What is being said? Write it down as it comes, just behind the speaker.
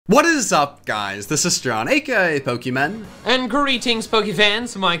What is up, guys? This is John, aka Pokemon. And greetings,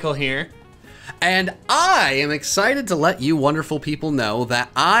 Pokefans. Michael here. And I am excited to let you wonderful people know that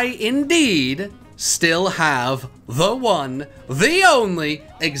I indeed still have the one, the only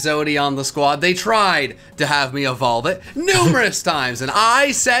Exodia on the squad. They tried to have me evolve it numerous times, and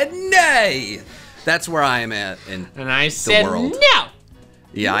I said nay. That's where I am at in and I said the world. No.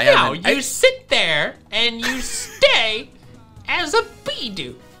 Yeah, I am. am. No, you sit there and you stay as a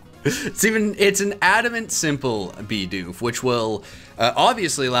B2W2. It's an adamant simple B2W2, which will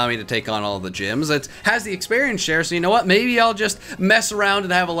obviously allow me to take on all the gyms. It has the experience share, so you know what? Maybe I'll just mess around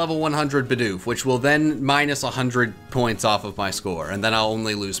and have a level 100 B2W2, which will then minus 100 points off of my score, and then I'll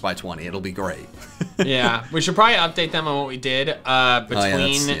only lose by 20. It'll be great. Yeah, we should probably update them on what we did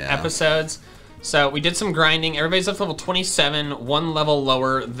between episodes. So we did some grinding. Everybody's up to level 27, one level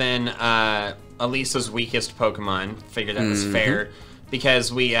lower than Elisa's weakest Pokemon. Figured that was fair.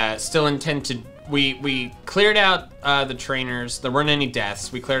 Because we still intend to, we cleared out the trainers. There weren't any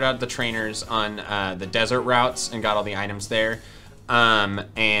deaths. We cleared out the trainers on the desert routes and got all the items there. We're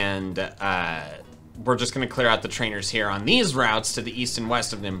just gonna clear out the trainers here on these routes to the east and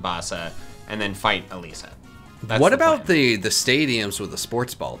west of Nimbasa and then fight Elisa. What about the stadiums with the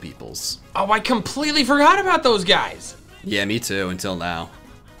sports ball peoples? Oh, I completely forgot about those guys. Yeah, me too, until now.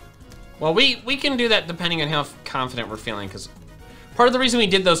 Well, we can do that depending on how confident we're feeling, because part of the reason we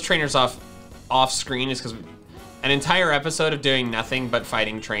did those trainers off screen is because an entire episode of doing nothing but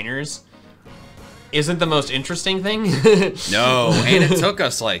fighting trainers isn't the most interesting thing. No, and it took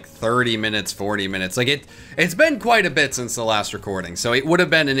us like 30 minutes, 40 minutes. Like it's been quite a bit since the last recording, so it would have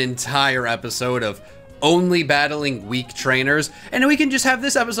been an entire episode of only battling weak trainers, and we can just have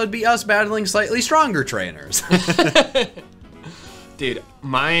this episode be us battling slightly stronger trainers. Dude,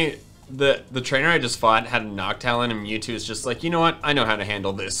 the trainer I just fought had a Noctowl and Mewtwo is just like, you know what? I know how to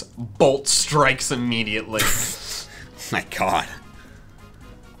handle this. Bolt strikes immediately. My God.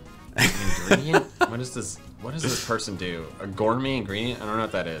 Ingredient? What does this person do? A gourmet ingredient? I don't know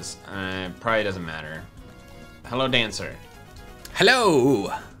what that is. Probably doesn't matter. Hello, Dancer.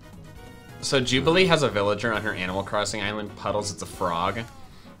 Hello. So Jubilee has a villager on her Animal Crossing island. Puddles, it's a frog.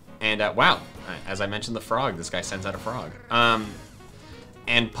 And wow, as I mentioned, the frog. This guy sends out a frog.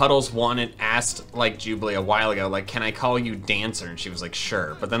 And Puddles asked like Jubilee a while ago, like, can I call you Dancer? And she was like,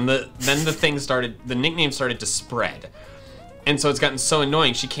 sure. But then the nickname started to spread. And so it's gotten so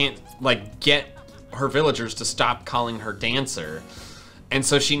annoying she can't like get her villagers to stop calling her Dancer. And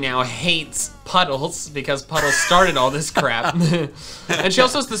so she now hates Puddles because Puddles started all this crap. And she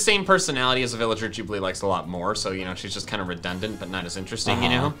also has the same personality as a villager Jubilee likes a lot more, so you know, she's just kind of redundant but not as interesting, you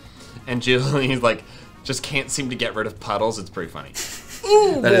know? And Jubilee like just can't seem to get rid of Puddles. It's pretty funny.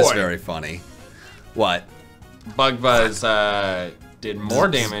 Ooh, that is very funny. What? Bug Buzz did more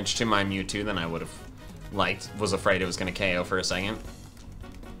damage to my Mewtwo than I would have liked. Was afraid it was going to KO for a second.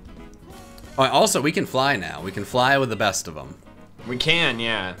 Oh, also, we can fly now. We can fly with the best of them. We can,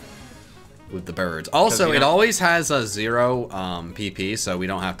 yeah. With the birds. Also, it always has a 0 PP, so we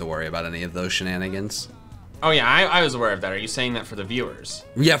don't have to worry about any of those shenanigans. Oh yeah, I was aware of that. Are you saying that for the viewers?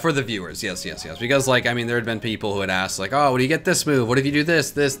 Yeah, for the viewers. Yes. Because, like, I mean, there had been people who had asked, like, oh, what do you get this move? What if you do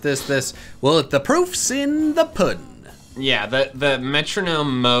this? Well, the proof's in the pudding. Yeah, the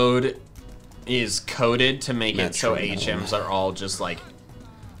metronome mode is coded to make it so HMs are all just, like,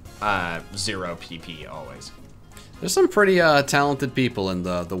 0 PP always. There's some pretty talented people in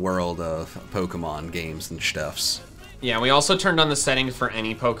the world of Pokemon games and stuffs. Yeah, we also turned on the settings for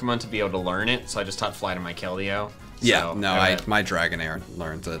any Pokemon to be able to learn it, so I just taught Fly to my Keldeo. Yeah, no, my Dragonair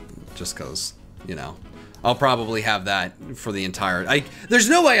learned it just because, you know, I'll probably have that for the entire... there's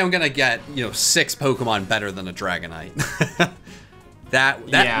no way I'm going to get, you know, 6 Pokemon better than a Dragonite.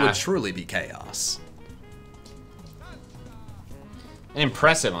 that would truly be chaos. And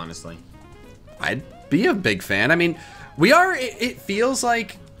impressive, honestly. I'd be a big fan. I mean, it feels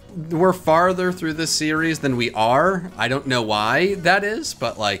like we're farther through this series than we are. I don't know why that is,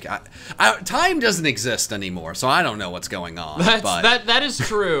 but like, time doesn't exist anymore, so I don't know what's going on. That is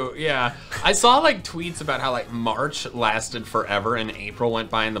true. Yeah, I saw like tweets about how like March lasted forever and April went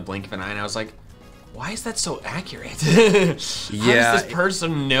by in the blink of an eye, and I was like, why is that so accurate? How does this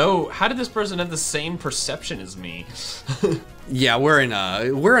person know? How did this person have the same perception as me? Yeah, we're in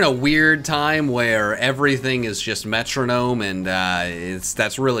a weird time where everything is just metronome, and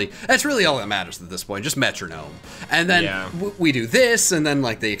that's really all that matters at this point, just metronome. And then we do this, and then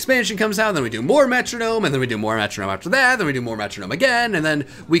like the expansion comes out, and then we do more metronome, and then we do more metronome after that, then we do more metronome again, and then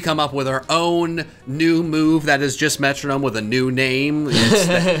we come up with our own new move that is just metronome with a new name.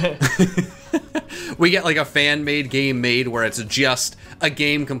 We get like a fan-made game made where it's just a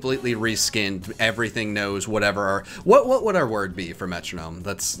game completely reskinned. Everything knows whatever. What would our word be for Metronome?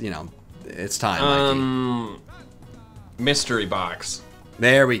 That's, you know, it's time, Mikey. Mystery box.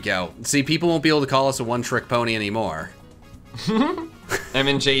 There we go. See, people won't be able to call us a one-trick pony anymore.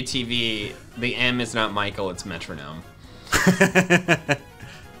 MandJTV, the M is not Michael, it's Metronome.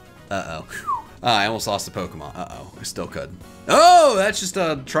 Uh-oh. I almost lost the Pokemon. Uh-oh. I still could. Oh, that's just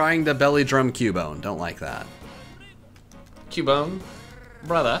trying to belly drum Cubone. Don't like that. Cubone,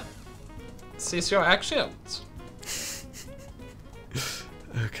 brother, cease your actions.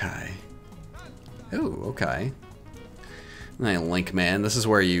 Okay. Oh, okay. Hey, Link, man. This is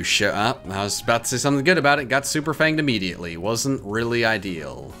where you show up. I was about to say something good about it. Got super fanged immediately. Wasn't really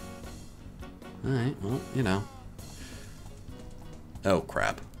ideal. Alright, well, you know. Oh,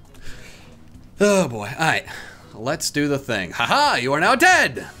 crap. Oh, boy. Alright. Let's do the thing. Haha! You are now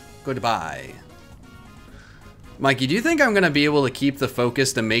dead! Goodbye. Mikey, do you think I'm going to be able to keep the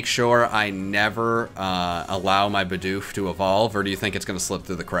focus to make sure I never allow my Bidoof to evolve, or do you think it's going to slip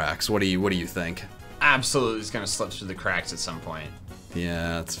through the cracks? What do you think? Absolutely, it's gonna slip through the cracks at some point.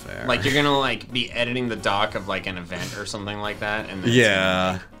 Yeah, that's fair. Like, you're gonna, like, be editing the doc of, like, an event or something like that, and then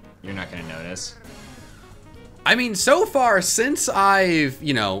yeah, you're not gonna notice. I mean, so far, since I've,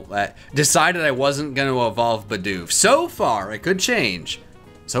 you know, decided I wasn't gonna evolve Bidoof, so far, it could change.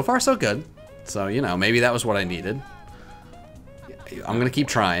 So far, so good. So, you know, maybe that was what I needed. I'm gonna keep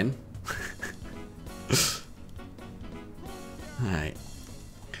trying. Alright.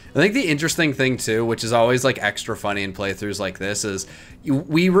 I think the interesting thing, too, which is always, like, extra funny in playthroughs like this, is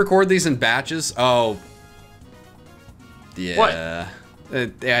we record these in batches. Oh. Yeah.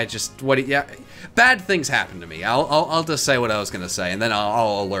 What? Yeah. Bad things happen to me. I'll just say what I was going to say, and then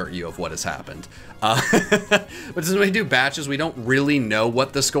I'll alert you of what has happened. But since we do batches, we don't really know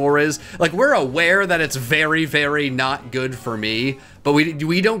what the score is. Like, we're aware that it's very, very not good for me, but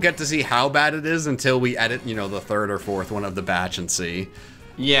we don't get to see how bad it is until we edit, you know, the third or fourth one of the batch and see.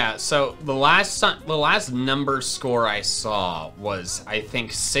 Yeah, so the last number score I saw was, I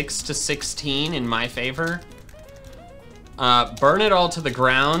think, 6-16 in my favor. Burn it all to the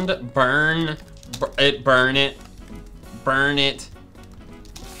ground. Burn it.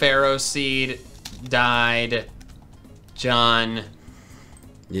 Pharaoh Seed died. John.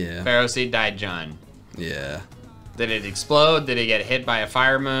 Yeah. Pharaoh Seed died. John. Yeah. Did it explode? Did it get hit by a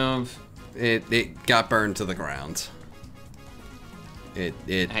fire move? It got burned to the ground.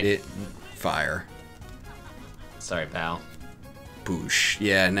 Fire. Sorry, pal. Boosh.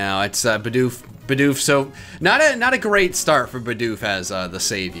 Yeah, now it's Bidoof. So not a great start for Bidoof as the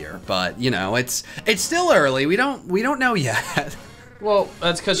savior, but you know it's still early. We don't know yet. Well,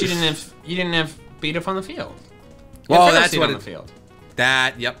 that's because you didn't have Bidoof on the field. Well, that's what on the field.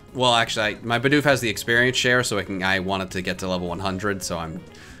 Yep. Well, actually, my Bidoof has the experience share, so I wanted to get to level 100, so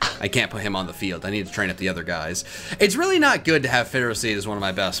I can't put him on the field. I need to train up the other guys. It's really not good to have Ferroseed as one of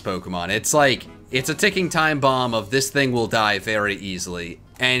my best Pokemon. It's like, it's a ticking time bomb of this thing will die very easily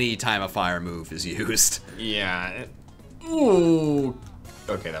anytime a fire move is used. Yeah. Ooh.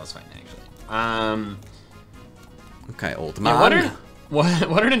 Okay, that was fine, actually. Okay, old man. Yeah,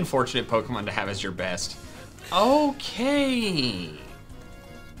 what an unfortunate Pokemon to have as your best. Okay.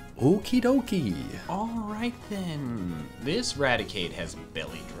 Okie dokie. Alright then. This Raticate has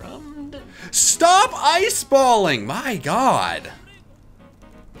belly drummed. Stop ice balling! My god.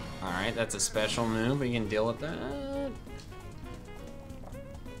 Alright, that's a special move. We can deal with that.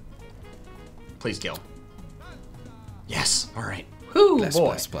 Please kill. Yes. Alright. Whoo, bless, boy.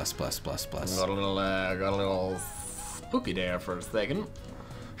 bless. Got a little spooky there for a second.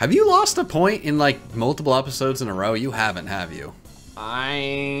 Have you lost a point in like multiple episodes in a row? You haven't, have you?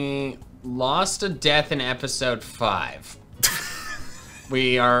 I lost a death in episode 5.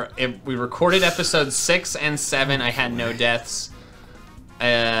 We recorded episode 6 and 7. I had no deaths.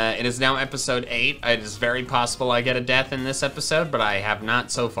 It is now episode 8. It is very possible I get a death in this episode, but I have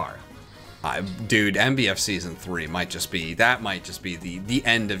not so far. Dude, MBF season 3 might just be the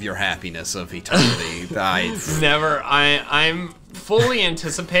end of your happiness of eternity. I'm fully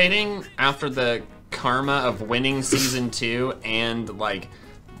anticipating after the karma of winning season 2 and like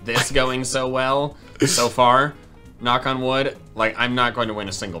this going so well so far, knock on wood, like I'm not going to win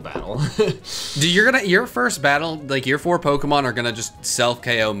a single battle. Dude, your first battle, like your 4 Pokemon are gonna just self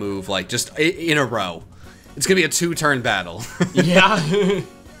KO move like just in a row. It's gonna be a 2-turn battle. Yeah.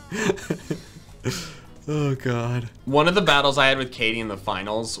 Oh god. One of the battles I had with Katie in the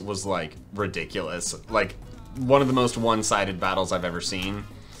finals was like ridiculous. Like one of the most one-sided battles I've ever seen.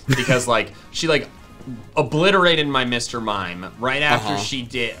 Because like she like obliterated my Mr. Mime right after she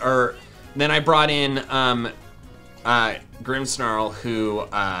did, or Then I brought in Grimmsnarl, who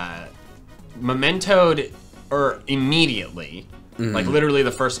mementoed immediately. Like, literally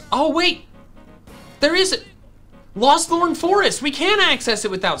the first... Oh, wait! There is... Lost Thorn Forest! We can access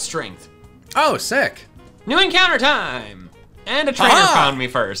it without strength! Oh, sick. New encounter time! And a trainer found me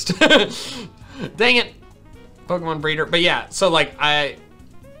first. Dang it. Pokemon breeder. But yeah, so like,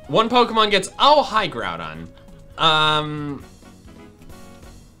 one Pokemon gets... Oh, hi, Groudon.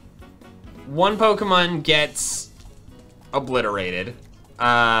 One Pokemon gets obliterated.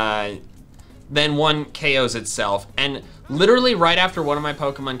 Then one KOs itself. And literally right after one of my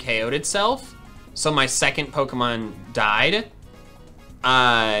Pokemon KO'd itself, so my second Pokemon died,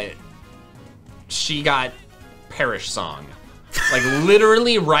 she got Perish Song. Like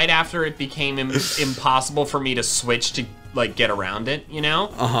literally right after it became impossible for me to switch to like get around it, you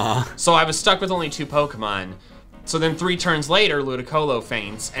know? So I was stuck with only 2 Pokemon. So then 3 turns later, Ludicolo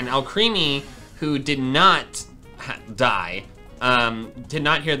faints, and Alcremie, who did not die, did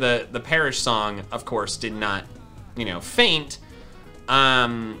not hear the Perish Song, of course, did not, you know, faint.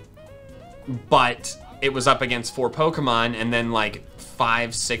 But it was up against 4 Pokemon, and then like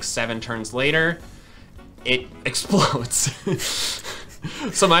 5, 6, 7 turns later, it explodes.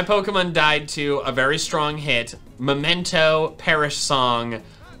 So my Pokemon died to a very strong hit, Memento, Perish Song,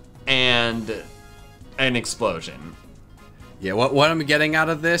 and an explosion. Yeah, what I'm getting out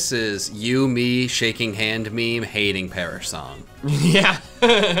of this is you, me, shaking hand meme, hating Perish Song. Yeah.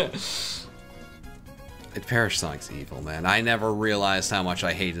 Perish Song's evil, man. I never realized how much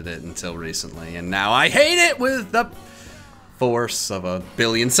I hated it until recently, and now I hate it with the force of a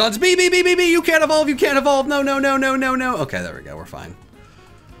billion suns. B, you can't evolve, you can't evolve. No. Okay, there we go, we're fine.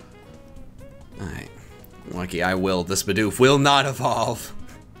 Alright. Lucky I will. This Bidoof will not evolve.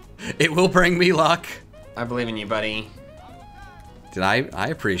 It will bring me luck. I believe in you, buddy. Did I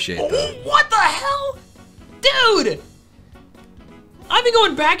appreciate that. What the hell? Dude! I've been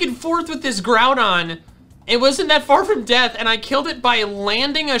going back and forth with this Groudon. It wasn't that far from death, and I killed it by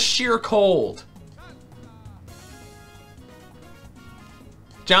landing a sheer cold.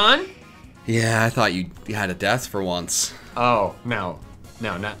 John? Yeah, I thought you had a death for once. Oh, no.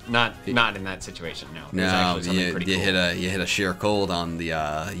 No, not in that situation, no. No, you hit a sheer cold on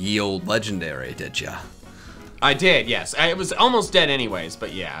the ye old legendary, did ya? I did, yes. It was almost dead anyways,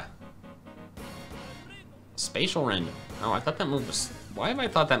 but yeah. Spatial Random. Oh, I thought that move was... Why have I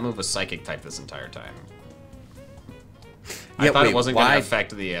thought that move was Psychic type this entire time? I thought it wasn't going to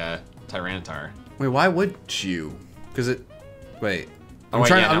affect the Tyranitar. Wait, why would you? Because it... Wait.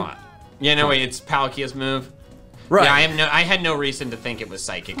 Wait, it's Palkia's move. Right. Yeah, I had no reason to think it was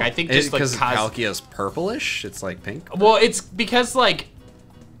Psychic. I think just like... Because Palkia's purplish? It's like pink? Well, it's because like...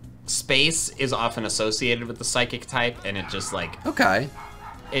 Space is often associated with the Psychic type, and it just like... Okay.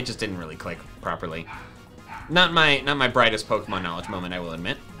 It just didn't really click properly. Not my brightest Pokemon knowledge moment, I will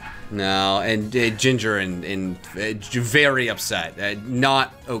admit. No, and Ginger and very upset.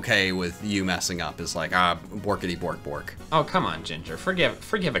 Not okay with you messing up. Is like, borkity bork. Oh, come on, Ginger.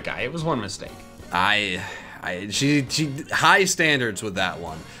 Forgive a guy. It was one mistake. She high standards with that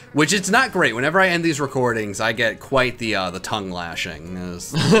one. Which it's not great. Whenever I end these recordings, I get quite the tongue lashing.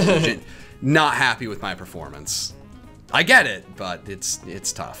 Not happy with my performance. I get it, but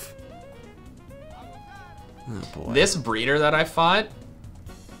it's tough. Oh boy. This breeder that I fought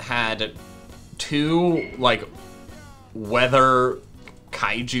had 2 like weather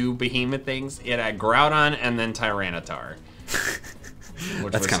kaiju behemoth things. It had Groudon and then Tyranitar.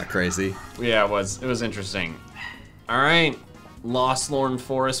 That's kind of crazy. Yeah, it was interesting. All right, Lost Lorn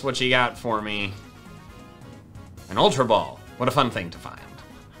Forest, what you got for me? An Ultra Ball. What a fun thing to find.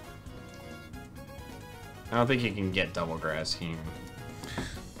 I don't think you can get Double Grass here.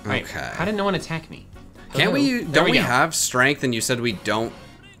 Right. Okay. How did no one attack me? Can't we? Don't we have strength? And you said we don't.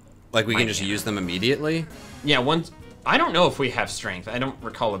 Like we can just use them immediately. Yeah. Once. I don't know if we have strength. I don't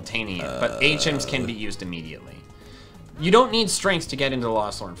recall obtaining it. But HMs can be used immediately. You don't need strength to get into the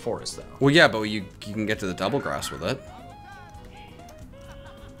Lost Lorn Forest, though. Well, yeah, but you can get to the Double Grass with it.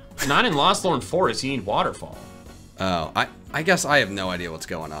 Not in Lost Lorn Forest. You need Waterfall. Oh, I guess I have no idea what's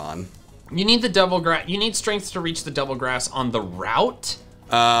going on. You need the Double Grass. You need strength to reach the Double Grass on the route.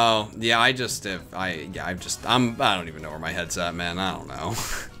 Oh, yeah, I don't even know where my head's at, man. I don't know.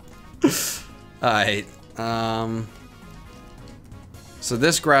 Alright, so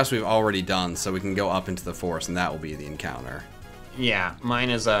this grass we've already done, so we can go up into the forest, and that will be the encounter. Yeah, mine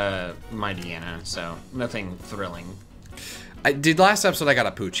is my Deanna, so nothing thrilling. Last episode I got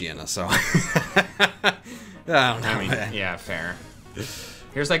a Poochyena, so... I don't know, I mean, man. Yeah, fair.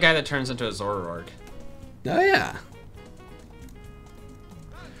 Here's that guy that turns into a Zoroark. Oh, yeah.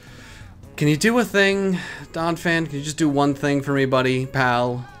 Can you do a thing, Donphan? Can you just do one thing for me, buddy,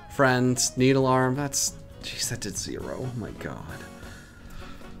 pal, friend, needle arm? That's... Jeez, that did 0. Oh my god.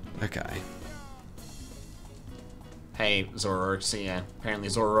 Okay. Hey, Zoroark, see ya. Apparently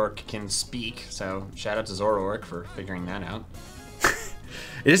Zoroark can speak, so shout out to Zoroark for figuring that out.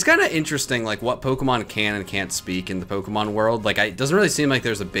 It is kind of interesting, like, what Pokemon can and can't speak in the Pokemon world. Like, it doesn't really seem like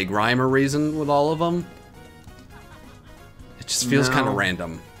there's a big rhyme or reason with all of them. It just feels kind of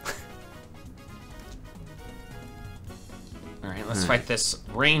random. Alright, let's fight this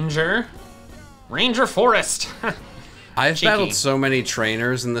Ranger. Ranger Forest! I've battled so many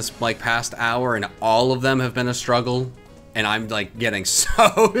trainers in this, like, past hour, and all of them have been a struggle. And I'm, like, getting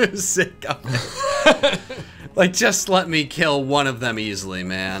so sick of it. Like, just let me kill one of them easily,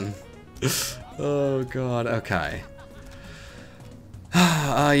 man. Oh, God. Okay.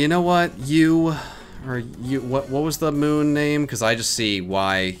 You know what? What was the moon name? Because I just see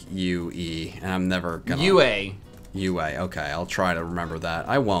Y-U-E, and I'm never gonna... UA. UA. Okay, I'll try to remember that.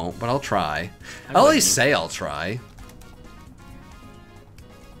 I won't, but I'll try. I'll at least say I'll try.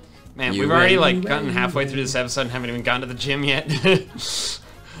 Man, we've already, like, gotten halfway through this episode and haven't even gone to the gym yet.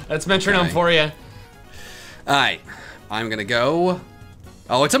 That's Metronome for you. Alright, I'm gonna go...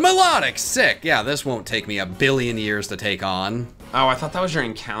 Oh, it's a melodic! Sick! Yeah, this won't take me a billion years to take on. Oh, I thought that was your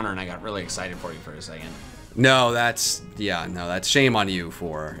encounter and I got really excited for you for a second. No, that's... Yeah, no, that's shame on you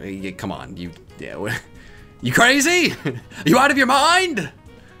for... Come on, you... Yeah, you crazy? You out of your mind?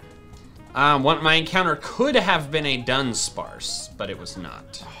 What my encounter could have been a Dunsparce, but it was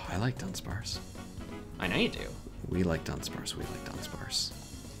not. Oh, I like Dunsparce. I know you do. We like Dunsparce, we like Dunsparce.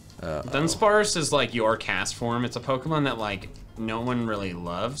 Dunsparce is like your cast form. It's a Pokemon that like no one really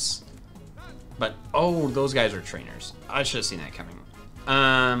loves. But oh, those guys are trainers. I should have seen that coming.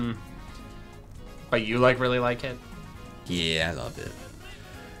 But you like really like it? Yeah, I love it.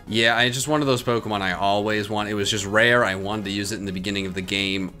 Yeah, it's just one of those Pokemon I always want. It was just rare. I wanted to use it in the beginning of the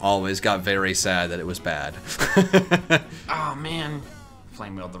game. Always got very sad that it was bad. Oh man,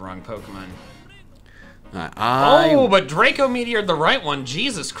 Flame Wheeled the wrong Pokemon. Oh, but Draco Meteored the right one.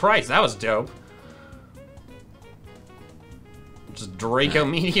 Jesus Christ, that was dope. Just Draco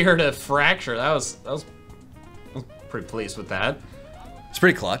Meteor to Fracture. I was pretty pleased with that. It's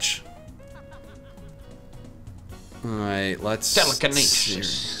pretty clutch. All right, let's.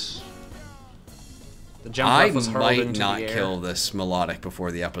 Telekinesis. The jump was hurled into the air. I might not kill this melodic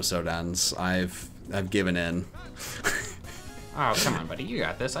before the episode ends. I've given in. Oh come on, buddy, you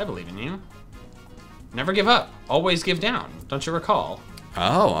got this. I believe in you. Never give up. Always give down. Don't you recall?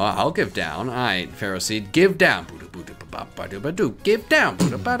 Oh, I'll give down. All right, Pharaoh Seed, give down. Give down.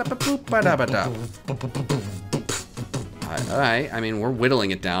 All right, I mean, we're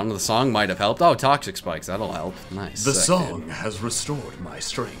whittling it down. The song might have helped. Oh, Toxic Spikes, that'll help. Nice. The song has restored my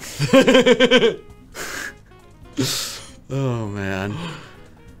strength. Oh, man.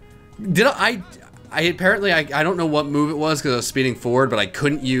 Apparently, I don't know what move it was because I was speeding forward, but I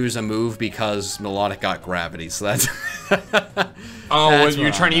couldn't use a move because Melodic got gravity, so that's... Oh,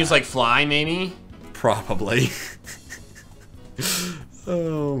 you're trying to use, like, Fly, maybe? Probably.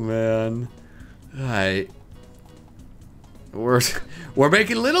 Oh, man. Alright. We're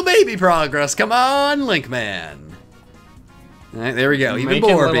making little baby progress. Come on, Link Man. Alright, there we go. Even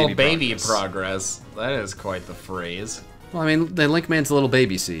more little baby progress. That is quite the phrase. Well, I mean, the Link Man's a little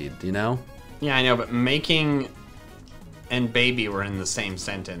baby seed, you know? Yeah, I know, but making and baby were in the same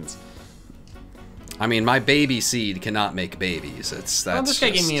sentence. I mean, my baby seed cannot make babies. Well, this guy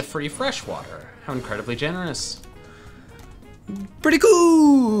gave me a free freshwater. How incredibly generous. Pretty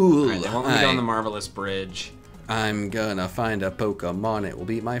cool! Alright, they won't let me go on the Marvelous Bridge. I'm gonna find a Pokemon. It will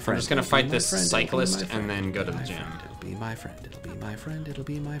be my friend. I'm just gonna fight this cyclist and then go to the gym. It'll be my friend. It'll be my friend. It'll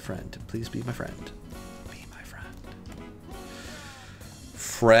be my friend. Please be my friend. Be my friend.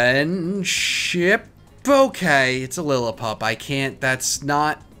 Friendship? Okay, it's a Lillipup. I can't... That's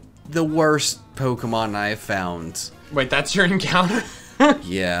not the worst Pokemon I've found. Wait, that's your encounter?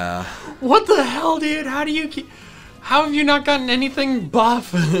 Yeah. What the hell, dude? How have you not gotten anything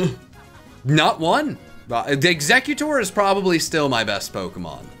buff? Not one. The Executor is probably still my best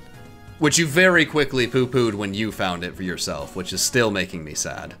Pokemon. Which you very quickly poo-pooed when you found it for yourself, which is still making me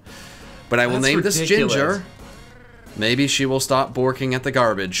sad. But I will name this Ginger. Maybe she will stop borking at the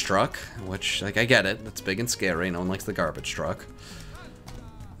garbage truck, which, like, I get it. That's big and scary. No one likes the garbage truck.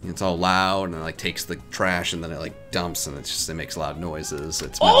 It's all loud, and it, like, takes the trash, and then it, like, dumps, and it makes loud noises.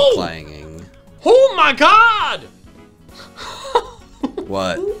 It's metal clanging. Oh my god!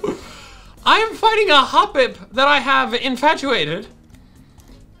 What? I am fighting a Hoppip that I have infatuated.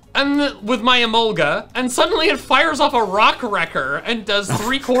 with my Emolga, and suddenly it fires off a Rock Wrecker and does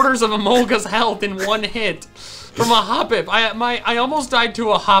 3/4 of Emolga's health in one hit from a Hoppip. I almost died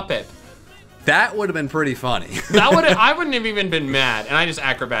to a Hoppip. That would have been pretty funny. I wouldn't have even been mad, and I just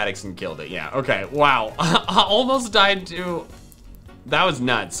acrobatics and killed it. Yeah, okay, wow. I almost died to... That was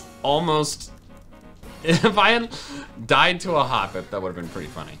nuts. Almost... If I had died to a Hoppip, that would have been pretty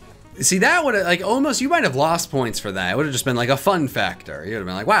funny. See, that would have, like, almost, you might have lost points for that. It would have just been like a fun factor. You would have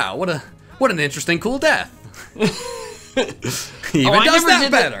been like, wow, what an interesting, cool death. Even does that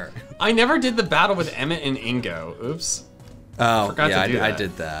better. I never did the battle with Emmett and Ingo. Oops. Oh, yeah, I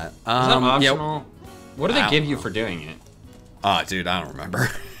did that. Is that optional? Yeah, what do they give you for doing it? Oh, dude, I don't remember.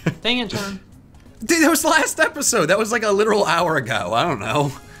 Dang it, John. Dude, that was the last episode. That was like a literal hour ago. I don't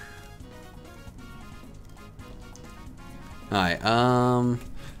know. Alright,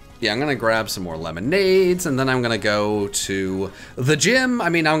 yeah, I'm gonna grab some more lemonades, and then I'm gonna go to the gym. I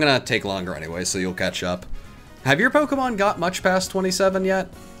mean, I'm gonna take longer anyway, so you'll catch up. Have your Pokemon got much past 27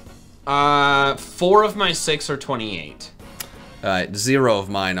 yet? 4 of my 6 are 28. Alright, 0 of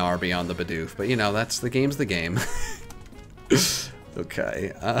mine are beyond the Bidoof, but you know, the game's the game.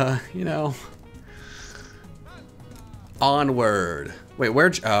 Okay, you know. Onward.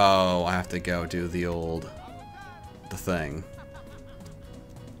 Wait, oh, I have to go do the thing.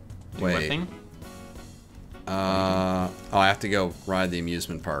 Wait. What thing? Oh, I have to go ride the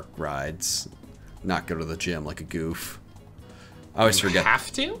amusement park rides. Not go to the gym like a goof. I always forget. You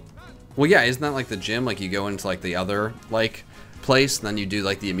have to? Well, yeah, isn't that like the gym? Like you go into like the other like place, and then you do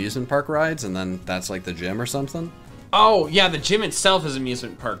like the amusement park rides, and then that's like the gym or something? Oh, yeah, the gym itself is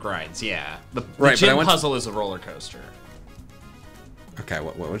amusement park rides, yeah. The gym puzzle is a roller coaster. Okay,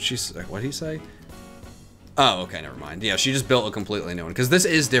 what'd she say? What'd he say? Oh, okay, never mind. Yeah, she just built a completely new one. Because this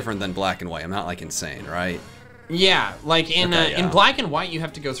is different than Black and White. I'm not, like, insane, right? Yeah, like, in Black and White, you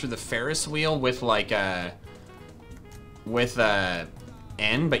have to go through the Ferris wheel with, like, N,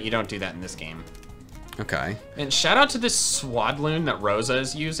 but you don't do that in this game. Okay. And shout out to this Swadloon that Rosa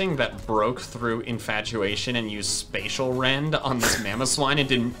is using that broke through Infatuation and used Spatial Rend on this Mamoswine and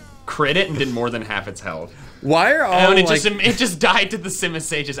didn't crit it and did more than half its health. Why are all, it just died to the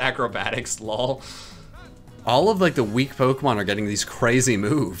Simisage's acrobatics, lol. All of, like, the weak Pokemon are getting these crazy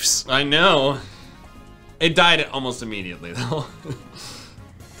moves. I know. It died almost immediately, though.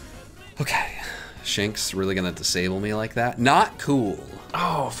 Okay. Shink's really gonna disable me like that? Not cool.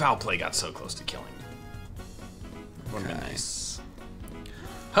 Oh, Foul Play got so close to killing. Would have been nice.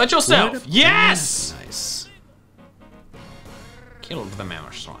 Hurt yourself! Yes! Nice. Killed the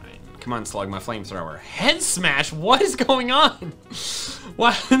Mamoswine. Come on, Slug, my flamethrower. Head smash? What is going on?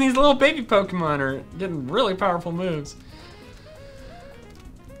 Why these little baby Pokemon are getting really powerful moves?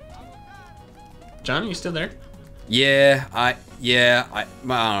 John, are you still there? Yeah, I don't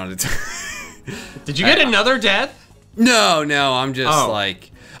know. Did you get another death? No, I'm just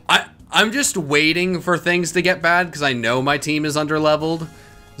like, I'm just waiting for things to get bad because I know my team is underleveled.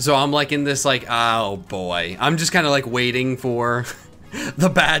 So I'm like in this like, oh boy. I'm just kind of like waiting for the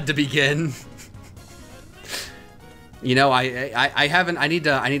bad to begin. You know, I need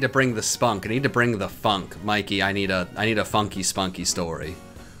to bring the spunk. I need to bring the funk, Mikey. I need a funky spunky story.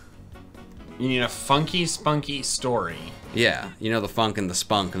 You need a funky spunky story. Yeah, you know the funk and the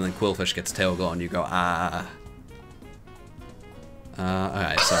spunk, and then Quillfish gets tail going. You go ah.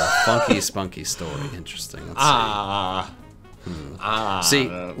 Alright, so funky spunky story. Interesting. Let's see. See,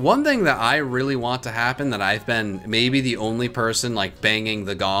 one thing that I really want to happen, that I've been maybe the only person like banging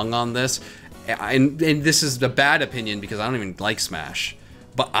the gong on this, and this is a bad opinion because I don't even like Smash,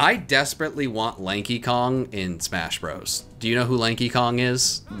 but I desperately want Lanky Kong in Smash Bros. Do you know who Lanky Kong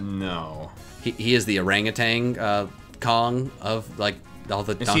is? No. He is the orangutan Kong of like all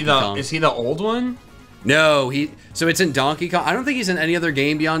the Donkey Kong. Is he the old one? No, so it's in Donkey Kong. I don't think he's in any other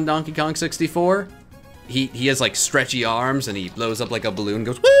game beyond Donkey Kong 64. He has like stretchy arms and he blows up like a balloon,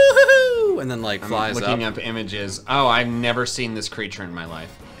 goes woohoo, and then like flies up. I'm looking up images. Oh, I've never seen this creature in my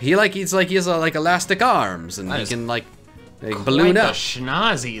life. He has like elastic arms and he can like balloon up. The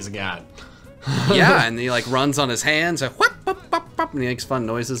schnoz he's got. Yeah, and he like runs on his hands, like, whoop, whoop, whoop, whoop, and he makes fun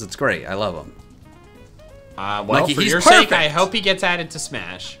noises. It's great. I love him. Well, like, for your sake, I hope he gets added to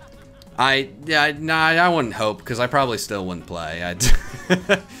Smash. I wouldn't hope, because I probably still wouldn't play. I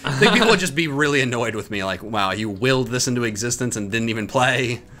think people would just be really annoyed with me, like, wow, you willed this into existence and didn't even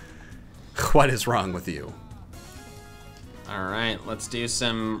play. What is wrong with you? All right, let's do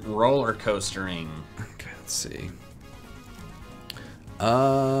some roller coastering. Okay, let's see.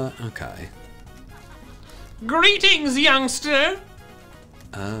 Okay. Greetings, youngster.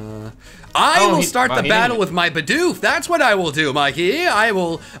 I will start the battle with my Bidoof. That's what I will do, Mikey. I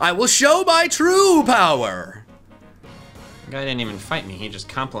will show my true power. The guy didn't even fight me. He just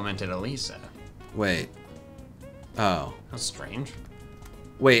complimented Elisa. Wait. Oh. That's strange.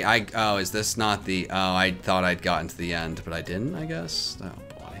 Wait, oh, is this not the... Oh, I thought I'd gotten to the end, but I didn't, I guess? Oh,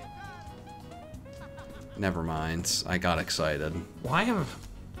 boy. Never mind. I got excited. Why have...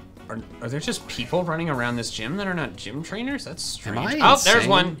 Are there just people running around this gym that are not gym trainers? That's strange. Am I Oh, insane? there's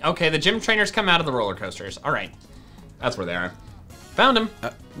one. Okay, the gym trainers come out of the roller coasters. All right. That's where they are. Found him.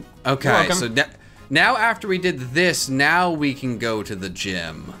 Okay, so now after we did this, now we can go to the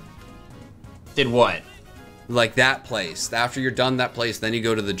gym. Did what? Like that place. After you're done that place, then you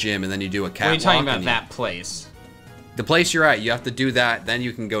go to the gym, and then you do a catwalk. What are you talking about, that place? The place you're at, you have to do that, then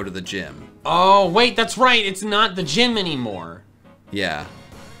you can go to the gym. Oh, wait, that's right. It's not the gym anymore. Yeah.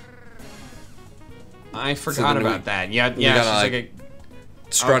 I forgot about that. Yeah, yeah. It's just like a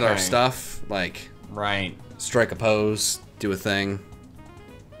strut our stuff, like right. Strike a pose, do a thing,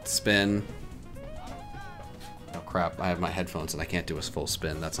 spin. Oh crap! I have my headphones and I can't do a full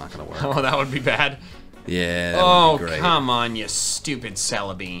spin. That's not gonna work. Oh, that would be bad. Yeah. That would be great. Come on, you stupid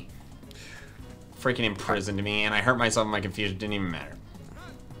Celebi. Freaking imprisoned me, and I hurt myself in my confusion. Didn't even matter.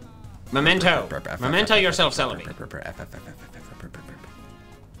 Memento. Memento yourself, Celebi.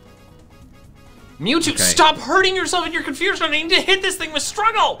 Mewtwo, okay. Stop hurting yourself in your confusion. I need to hit this thing with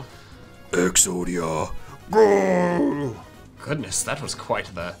struggle. Exodia. Goodness, that was quite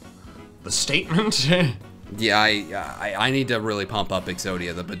the statement. Yeah, I need to really pump up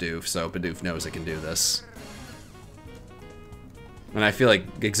Exodia the Bidoof, so Bidoof knows it can do this. And I feel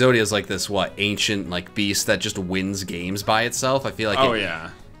like Exodia is like this, ancient, beast that just wins games by itself. I feel like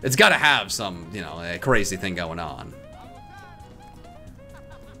it's got to have some, a crazy thing going on.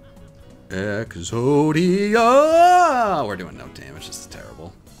 Exodia! We're doing no damage, this is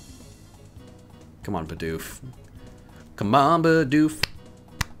terrible. Come on, Bidoof. Come on, Bidoof.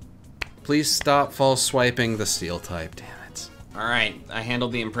 Please stop false swiping the steel type, damn it. Alright, I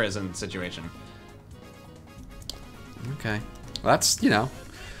handled the imprisoned situation. Okay. Well, that's,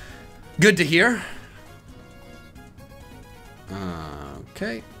 good to hear.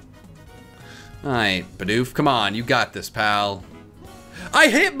 Okay. Alright, Bidoof, come on, you got this, pal. I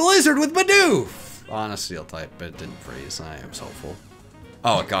hit Blizzard with Bidoof! On a steel type, but it didn't freeze. I was hopeful.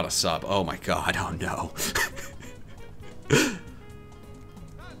 Oh, it got a sub. Oh my god, oh no.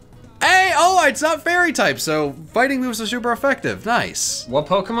 Hey, oh, it's not fairy type, so fighting moves are super effective. Nice. What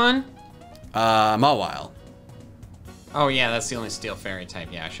Pokemon? Mawile. Oh yeah, that's the only steel fairy type.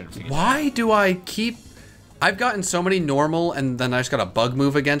 Yeah, I should have figured Why do I keep... I've gotten so many normal, and then I just got a bug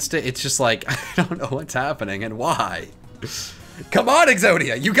move against it. It's just like, I don't know what's happening and why. Come on,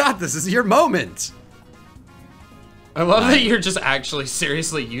 Exodia, you got this. This is your moment. I love that you're just actually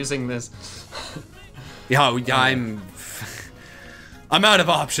seriously using this. Yeah, I'm out of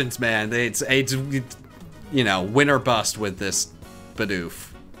options, man. It's win or bust with this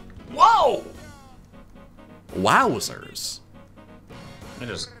Bidoof. Whoa! Wowzers. I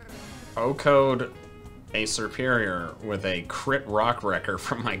just O-code a superior with a crit rock wrecker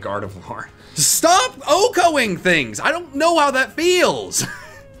from my Guard of War. Stop O-coing things! I don't know how that feels!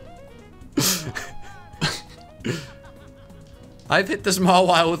 I've hit this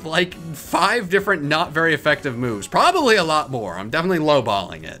Mawile with like 5 different not very effective moves. Probably a lot more. I'm definitely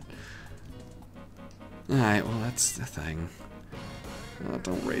lowballing it. Alright, well that's the thing. Oh,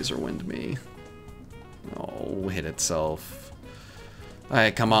 don't Razor Wind me. Oh, hit itself.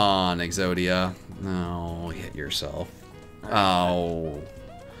 Alright, come on, Exodia. No, hit yourself. Oh.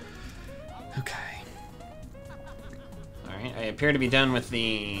 Okay. Alright, I appear to be done with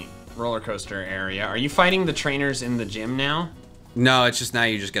the roller coaster area. Are you fighting the trainers in the gym now? No, it's just now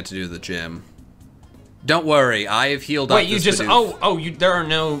you just get to do the gym. Don't worry, I have healed up. Wait, you just there are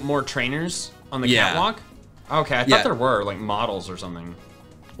no more trainers on the catwalk? Okay, I thought there were like models or something.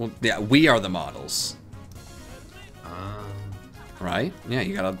 Well, yeah, we are the models. Right? Yeah,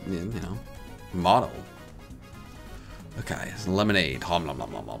 you gotta, model. Okay, lemonade.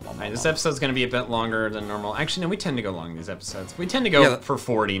 Right, this episode's gonna be a bit longer than normal. Actually, no, we tend to go long these episodes. We tend to go for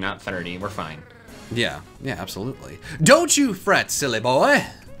 40, not 30. We're fine. Yeah, absolutely. Don't you fret, silly boy.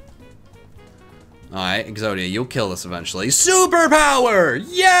 Alright, Exodia, you'll kill this eventually. Superpower!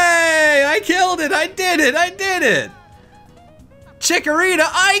 Yay! I killed it! I did it! Chikorita,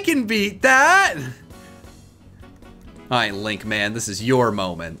 I can beat that! Alright, Link, man, this is your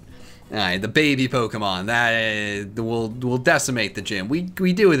moment. Alright, the baby Pokemon, that will decimate the gym. We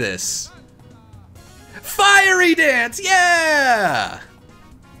do this. Fiery Dance, yeah!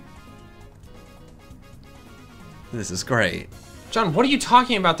 This is great. John, what are you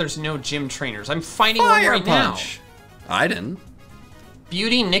talking about? There's no gym trainers. I'm fighting Fire one right punch. Now. I didn't.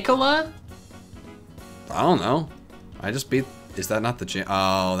 Beauty Nicola? I don't know. I just beat... Is that not the gym?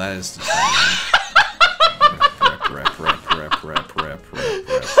 Oh, that is...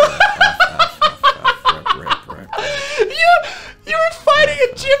 You were fighting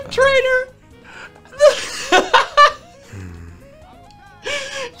a gym trainer?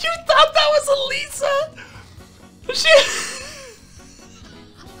 You thought that was Elisa?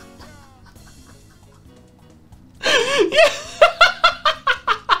 Yeah.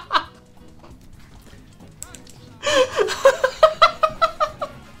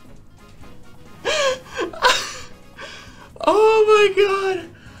 Oh my god.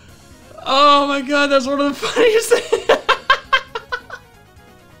 Oh my god, that's one of the funniest things.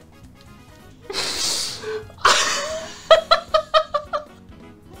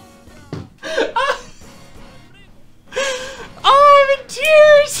 Oh, I'm in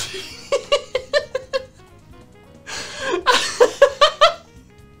tears.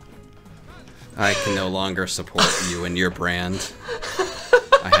 I can no longer support you and your brand.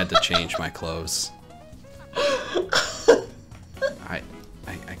 I had to change my clothes.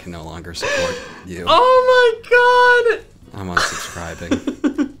 I can no longer support you. Oh my god! I'm unsubscribing.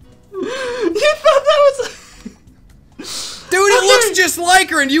 You thought that was... Dude, it looks just like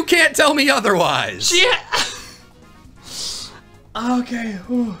her and you can't tell me otherwise! Yeah. Okay.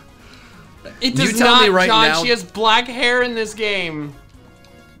 Whew. It does You tell not, me right John, now- she has black hair in this game.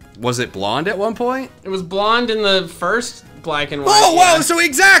 Was it blonde at one point? It was blonde in the first black and white. Oh, wow, yeah. so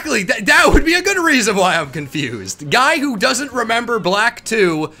exactly! That would be a good reason why I'm confused. Guy who doesn't remember Black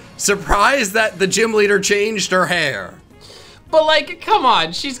 2, surprised that the gym leader changed her hair. But like, come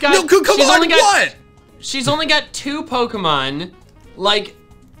on, she's got... No, come she's on, only got, what? She's only got 2 Pokemon. Like...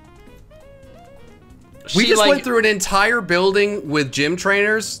 We just like, went through an entire building with gym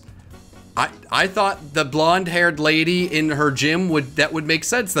trainers. I thought the blonde-haired lady in her gym would make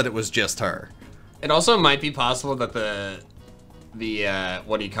sense that it was just her. It also might be possible that the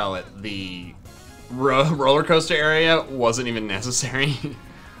what do you call it? The roller coaster area wasn't even necessary.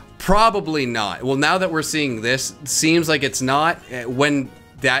 Probably not. Well, now that we're seeing this, seems like it's not. When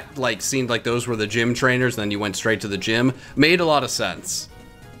that like seemed like those were the gym trainers, then you went straight to the gym. Made a lot of sense.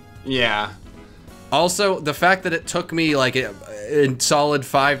 Yeah. Also, the fact that it took me like a solid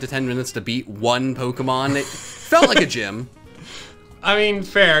 5 to 10 minutes to beat one Pokemon, it felt like a gym. I mean,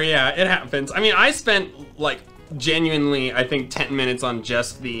 fair, yeah, it happens. I mean, I spent like genuinely, I think, 10 minutes on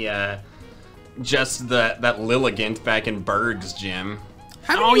just the that Lilligant back in Berg's gym.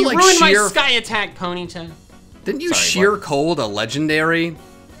 How did you like ruined my sheer... Sky Attack, Ponyta. Didn't you Sorry, sheer what? cold a legendary?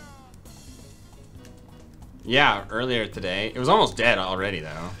 Yeah, earlier today. It was almost dead already,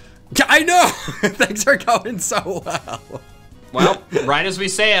 though. I know! Things are going so well. Well, right as we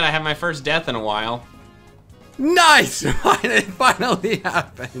say it, I have my first death in a while. Nice! It finally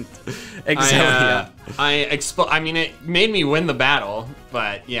happened. Excelia. I mean, it made me win the battle,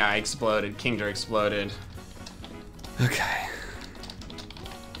 but yeah, I exploded. Kingdra exploded. Okay.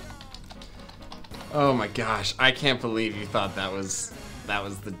 Oh my gosh, I can't believe you thought that was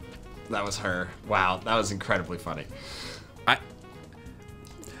her. Wow, that was incredibly funny.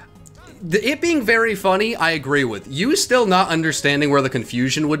 It being very funny, I agree with. You still not understanding where the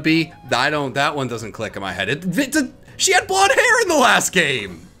confusion would be, that one doesn't click in my head. She had blonde hair in the last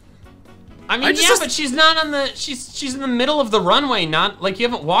game! I mean, but she's not on the, she's in the middle of the runway, not, like, you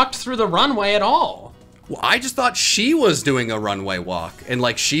haven't walked through the runway at all. Well, I just thought she was doing a runway walk, and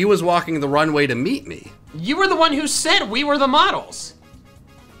like, she was walking the runway to meet me. You were the one who said we were the models.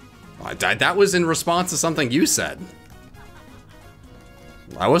 That was in response to something you said.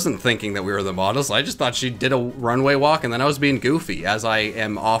 I wasn't thinking that we were the models. I just thought she did a runway walk and then I was being goofy, as I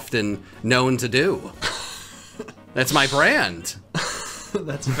am often known to do. That's my brand.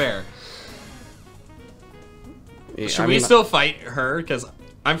 That's fair. Yeah, Should we still fight her? Because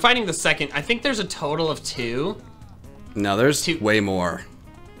I'm fighting the second. I think there's a total of 2. No, there's way more.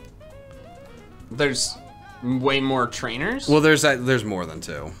 There's way more trainers? Well, there's more than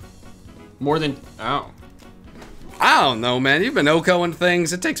 2. More than... Oh. I don't know, man. You've been OHKOing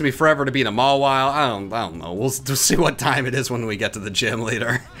things. It takes me forever to beat them all while. I don't know. We'll see what time it is when we get to the gym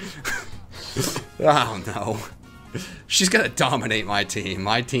leader. I don't know. She's gonna dominate my team.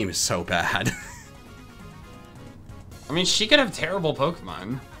 My team is so bad. I mean, she could have terrible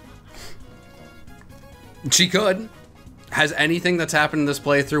Pokemon. She could. Has anything that's happened in this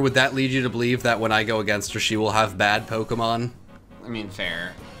playthrough, would that lead you to believe that when I go against her, she will have bad Pokemon? I mean,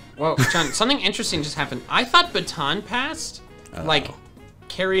 fair. Whoa, John, something interesting just happened. I thought Baton Passed, like,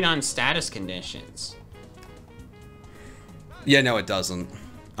 carried on status conditions. Yeah, no, it doesn't.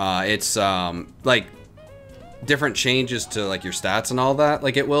 It's like different changes to like your stats and all that,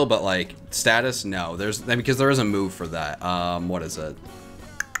 like it will, but like status, no. Because there is a move for that. What is it?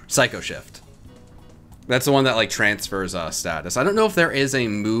 Psycho Shift. That's the one that like transfers status. I don't know if there is a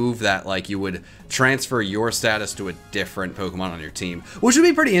move that like you would transfer your status to a different Pokemon on your team, which would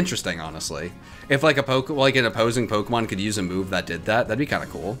be pretty interesting, honestly. If like an opposing Pokemon could use a move that did that, that'd be kind of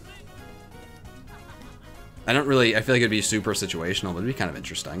cool. I feel like it'd be super situational, but it'd be kind of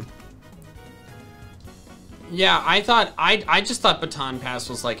interesting. Yeah, I just thought Baton Pass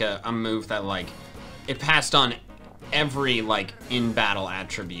was like a move that like it passed on every like in battle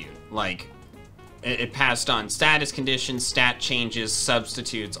attribute. Like it passed on status conditions, stat changes,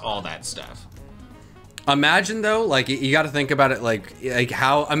 substitutes, all that stuff. Imagine though, like you got to think about it like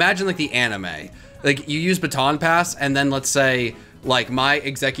how imagine like the anime. Like you use Baton Pass and then let's say like my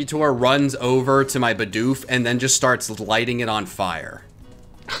Executor runs over to my Bidoof and then just starts lighting it on fire.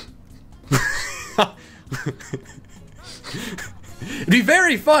 It'd be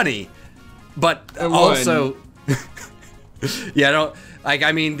very funny, but also, yeah, I don't like.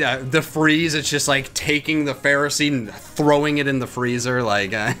 I mean, the freeze. It's just like taking the Pharisee and throwing it in the freezer.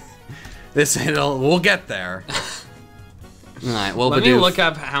 Like we'll get there. All right. Well, let me look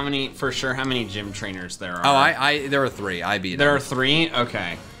up how many gym trainers there are. Oh, there are 3. I beat. There are 3.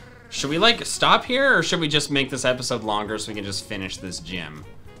 Okay. Should we like stop here, or should we just make this episode longer so we can just finish this gym?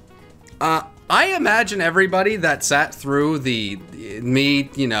 I imagine everybody that sat through thinking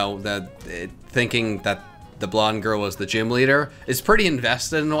that the blonde girl was the gym leader is pretty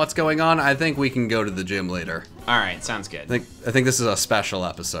invested in what's going on. I think we can go to the gym later. All right, sounds good. I think this is a special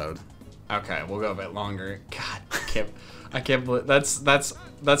episode. Okay, we'll go a bit longer. God, I can't believe that's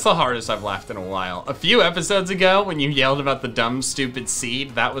the hardest I've laughed in a while. A few episodes ago, when you yelled about the dumb, stupid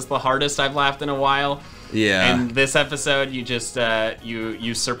seed, that was the hardest I've laughed in a while. Yeah. And this episode, you just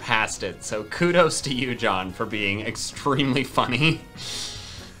you surpassed it. So kudos to you, John, for being extremely funny.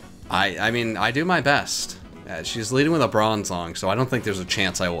 I mean, I do my best. She's leading with a bronze song, so I don't think there's a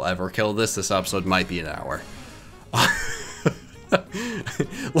chance I will ever kill this. This episode might be an hour.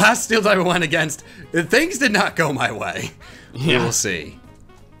 Last Steel Type I went against, things did not go my way. Yeah. We will see.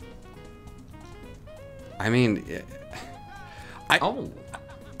 I mean,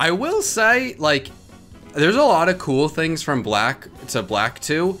 I will say, like, there's a lot of cool things from Black to Black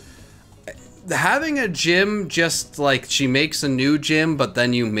 2. Having a gym, just like she makes a new gym, but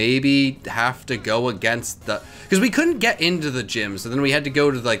then you maybe have to go against because we couldn't get into the gym, so then we had to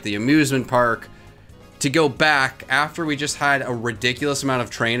go to like the amusement park to go back after we just had a ridiculous amount of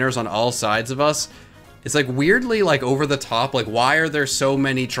trainers on all sides of us. It's like weirdly like over the top. Like, why are there so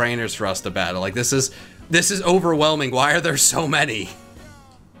many trainers for us to battle? Like, this is overwhelming. Why are there so many?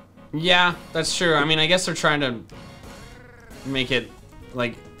 Yeah, that's true. I mean, I guess they're trying to make it,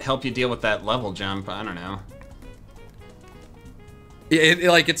 like, help you deal with that level jump. I don't know.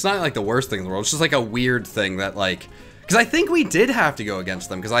 It's not, like, the worst thing in the world. It's just, like, a weird thing that, like... Because I think we did have to go against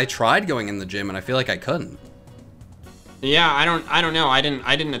them, because I tried going in the gym, and I feel like I couldn't. Yeah, I don't know. I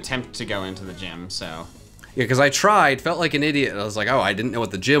didn't attempt to go into the gym, so... Yeah, because I tried, felt like an idiot, and I was like, oh, I didn't know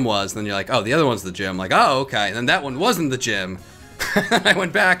what the gym was. And then you're like, oh, the other one's the gym. I'm like, oh, okay. And then that one wasn't the gym. I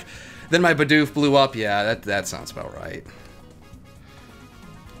went back, then my Bidoof blew up. Yeah, that sounds about right.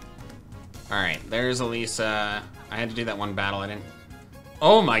 Alright, there's Elisa. I had to do that one battle. I didn't...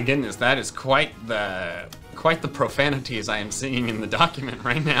 Oh my goodness, that is quite the profanities I am seeing in the document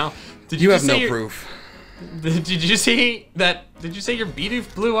right now. Did you have no proof. Did you see that? Did you say your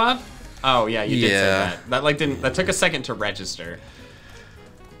Bidoof blew up? Oh yeah, you did say that. That like didn't. That took a second to register.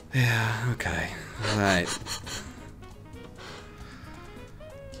 Yeah. Okay. All right.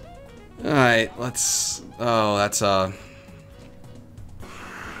 All right. Let's. Oh, that's okay.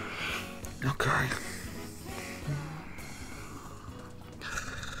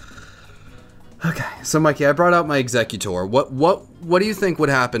 Okay. So, Mikey, I brought out my Executor. What do you think would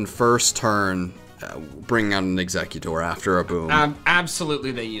happen first turn? Bringing out an Executor after a boom.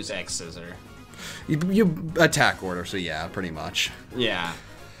 Absolutely, they use X Scissor. You attack order, so yeah, pretty much. Yeah.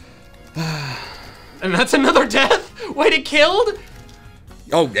 And that's another death. Wait, it killed?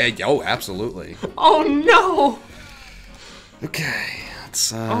 Oh, absolutely. Oh no. Okay.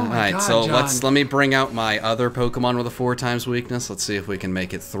 Let's. All right. So let me bring out my other Pokemon with a 4x weakness. Let's see if we can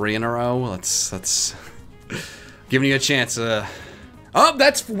make it 3 in a row. Let's giving you a chance. Oh,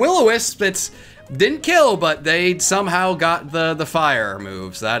 that's Will-O-Wisp. It's. Didn't kill, but they somehow got the fire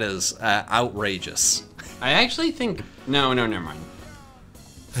moves. That is outrageous. I actually think... No, never mind.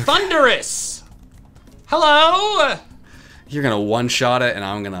 Thunderous! Hello? You're gonna one-shot it, and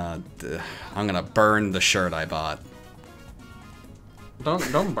I'm gonna burn the shirt I bought.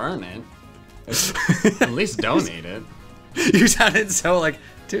 Don't burn it. At least donate it. You sounded so like,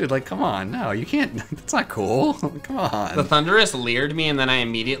 dude, like, come on, no, you can't. That's not cool. Come on. The Thunderous leered me, and then I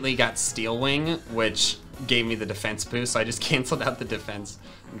immediately got Steel Wing, which gave me the defense boost. So I just canceled out the defense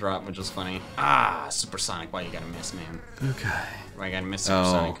drop, which was funny. Ah, Supersonic. Why you gotta miss, man? Okay. Why you gotta miss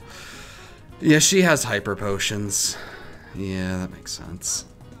Supersonic? Oh. Yeah, she has hyper potions. Yeah, that makes sense.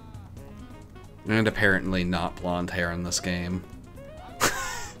 And apparently not blonde hair in this game.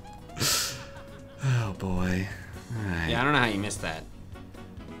 Oh boy. Alright. Yeah, I don't know how you missed that.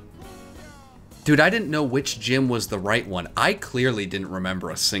 Dude, I didn't know which gym was the right one. I clearly didn't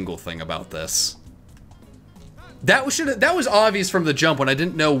remember a single thing about this. That was obvious from the jump when I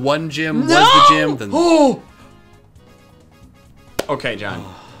didn't know one gym was the gym. Then... Oh! Okay,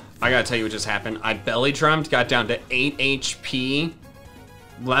 John. I gotta tell you what just happened. I belly drummed, got down to 8 HP,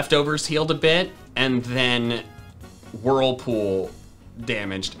 leftovers healed a bit, and then Whirlpool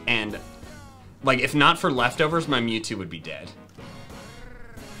damaged, and like, if not for leftovers, my Mewtwo would be dead.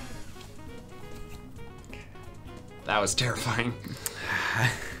 That was terrifying.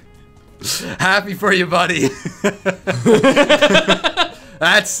 Happy for you, buddy.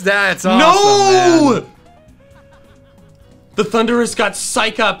 That's awesome. No! Man. The Thunderous got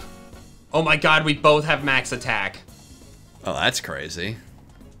Psych Up. Oh my god, we both have max attack. Oh, that's crazy.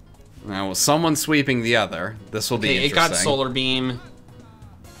 Now, well, someone's sweeping the other. This will be interesting. It got Solar Beam.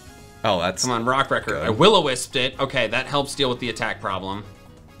 Oh, that's... Come on, Rock Wrecker. I Will-O-Wisped it. Okay, that helps deal with the attack problem.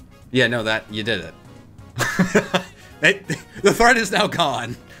 Yeah, no, you did it. The threat is now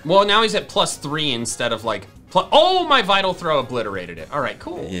gone. Well, now he's at +3 instead of like... Oh, my Vital Throw obliterated it. All right,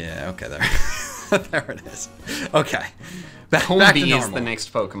 cool. Yeah, okay, there. There it is. Okay. Back to Combee normal. is the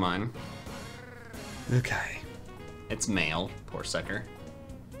next Pokemon. Okay. It's male, poor sucker.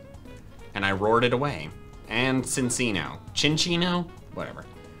 And I roared it away. And Cincino. Chinchino? Whatever.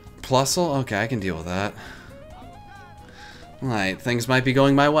 Plusle? Okay, I can deal with that. Alright, things might be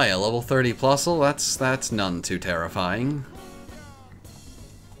going my way. A level 30 Plusle, that's none too terrifying.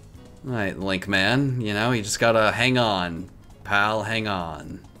 Alright, Link Man, you know, you just gotta hang on. Pal, hang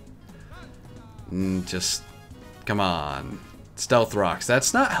on. Just, come on. Stealth Rocks,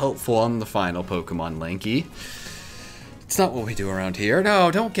 that's not helpful on the final Pokemon, Linky. It's not what we do around here.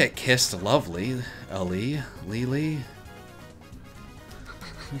 No, don't get kissed, lovely. Lily.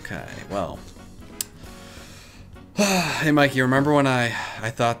 Okay, well. Hey, Mike, you remember when I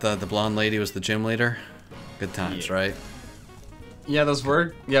thought the blonde lady was the gym leader? Good times, Yeah. right? Yeah, those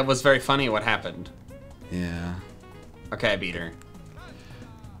were... Yeah, it was very funny what happened. Yeah. Okay, I beat her.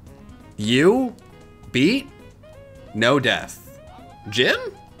 You beat? No death. Jim?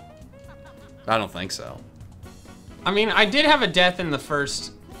 I don't think so. I mean, I did have a death in the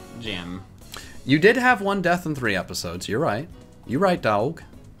first gym. You did have one death in 3 episodes. You're right. You're right, dog.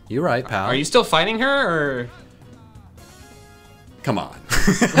 You're right, pal. Are you still fighting her, or...? Come on.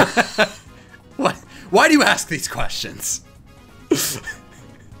 What? Why do you ask these questions?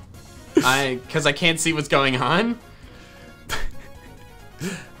 Because I can't see what's going on?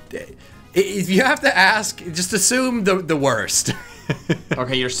 If you have to ask, just assume the worst.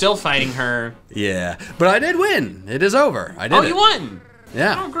 Okay, you're still fighting her. Yeah, but I did win. It is over. I did it. You won!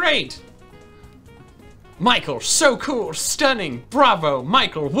 Yeah. Oh, great. Michael, so cool, stunning, bravo,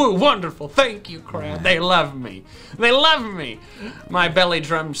 Michael, woo, wonderful, thank you, crowd. They love me. They love me. My belly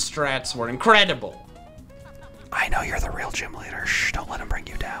drum strats were incredible. I know you're the real gym leader. Shh, don't let him bring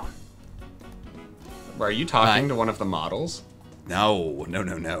you down. Are you talking to one of the models? No,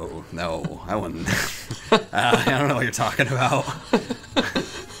 I wouldn't. I don't know what you're talking about.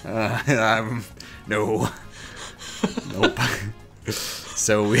 No. Nope.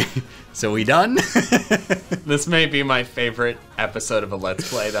 So we done? This may be my favorite episode of a Let's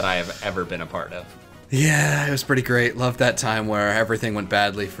Play that I have ever been a part of. Yeah, it was pretty great. Loved that time where everything went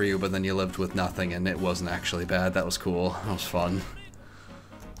badly for you, but then you lived with nothing and it wasn't actually bad. That was cool. That was fun.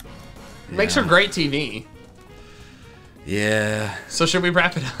 Yeah. Makes for great TV. Yeah. So should we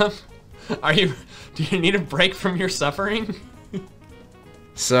wrap it up? Do you need a break from your suffering?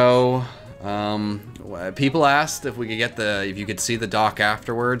 So, people asked if we could get if you could see the doc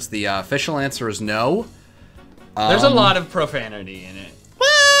afterwards. The official answer is no. There's a lot of profanity in it.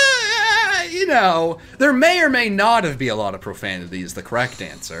 Well, you know, there may or may not have been a lot of profanity is the correct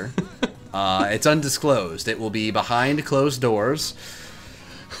answer. It's undisclosed. It will be behind closed doors.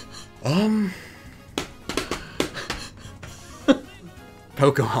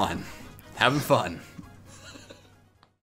 Pokemon. Having fun.